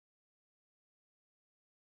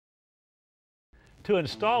To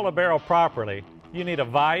install a barrel properly, you need a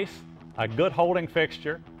vise, a good holding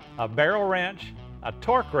fixture, a barrel wrench, a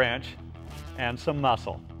torque wrench, and some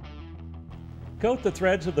muscle. Coat the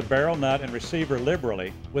threads of the barrel nut and receiver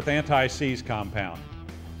liberally with anti-seize compound.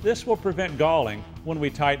 This will prevent galling when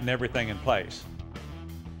we tighten everything in place.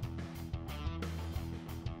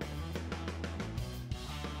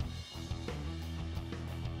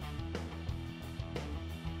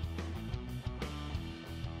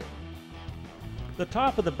 The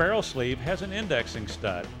top of the barrel sleeve has an indexing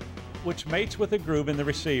stud, which mates with a groove in the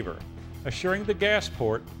receiver, assuring the gas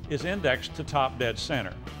port is indexed to top dead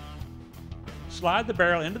center. Slide the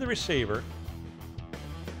barrel into the receiver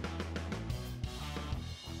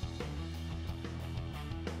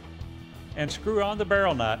and screw on the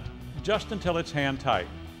barrel nut just until it's hand tight.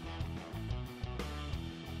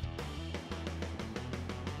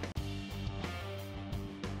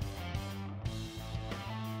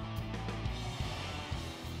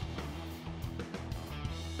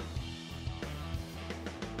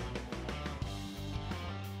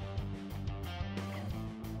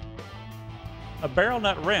 A barrel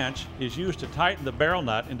nut wrench is used to tighten the barrel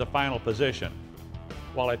nut into final position,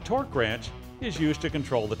 while a torque wrench is used to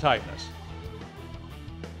control the tightness.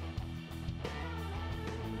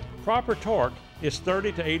 Proper torque is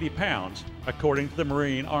 30 to 80 pounds according to the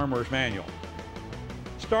Marine Armorer's Manual.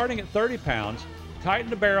 Starting at 30 pounds, tighten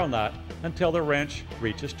the barrel nut until the wrench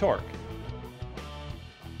reaches torque.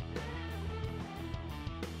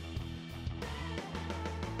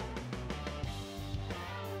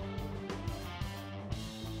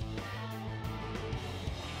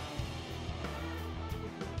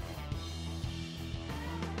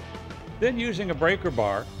 Then, using a breaker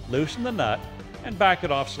bar, loosen the nut and back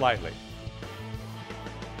it off slightly.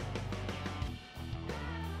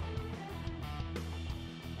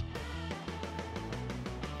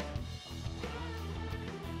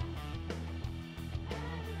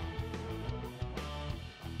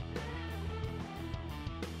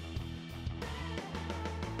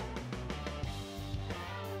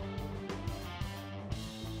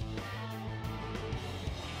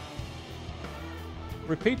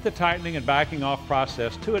 Repeat the tightening and backing off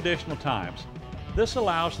process 2 additional times. This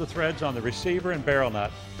allows the threads on the receiver and barrel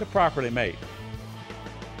nut to properly mate.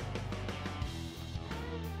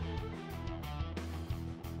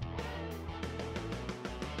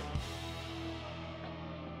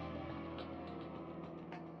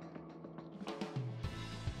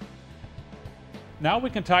 Now we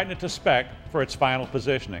can tighten it to spec for its final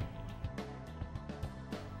positioning.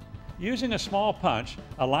 Using a small punch,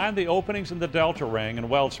 align the openings in the delta ring and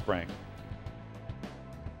weld spring.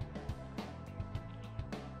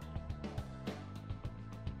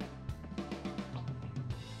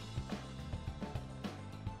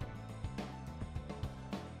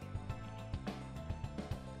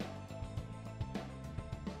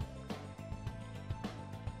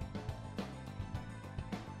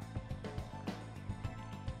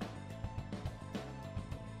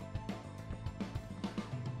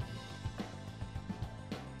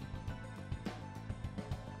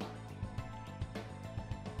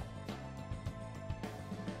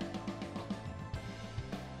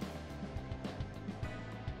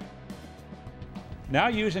 Now,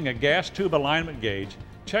 using a gas tube alignment gauge,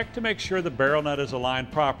 check to make sure the barrel nut is aligned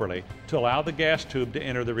properly to allow the gas tube to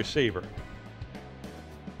enter the receiver.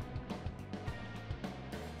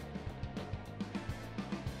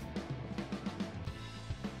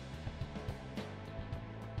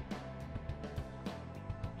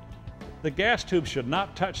 The gas tube should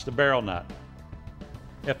not touch the barrel nut.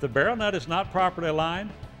 If the barrel nut is not properly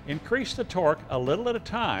aligned, increase the torque a little at a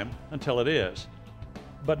time until it is,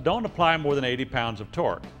 but don't apply more than 80 pounds of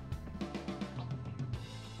torque.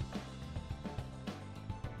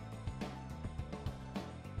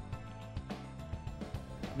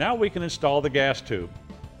 Now we can install the gas tube.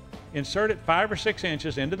 Insert it 5 or 6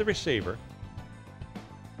 inches into the receiver.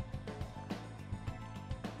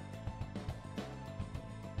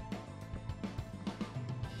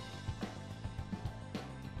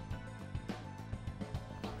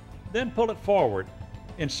 Then pull it forward,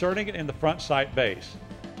 inserting it in the front sight base.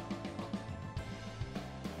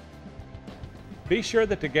 Be sure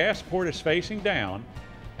that the gas port is facing down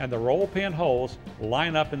and the roll pin holes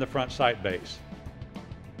line up in the front sight base.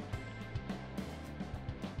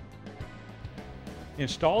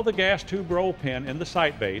 Install the gas tube roll pin in the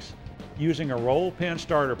sight base using a roll pin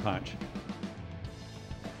starter punch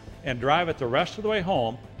and drive it the rest of the way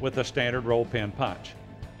home with a standard roll pin punch.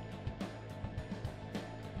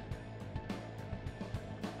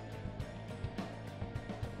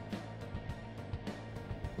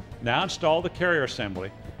 Now install the carrier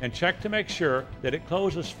assembly and check to make sure that it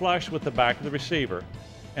closes flush with the back of the receiver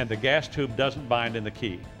and the gas tube doesn't bind in the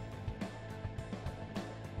key.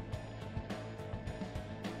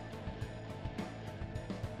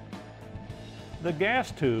 The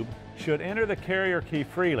gas tube should enter the carrier key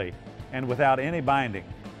freely and without any binding.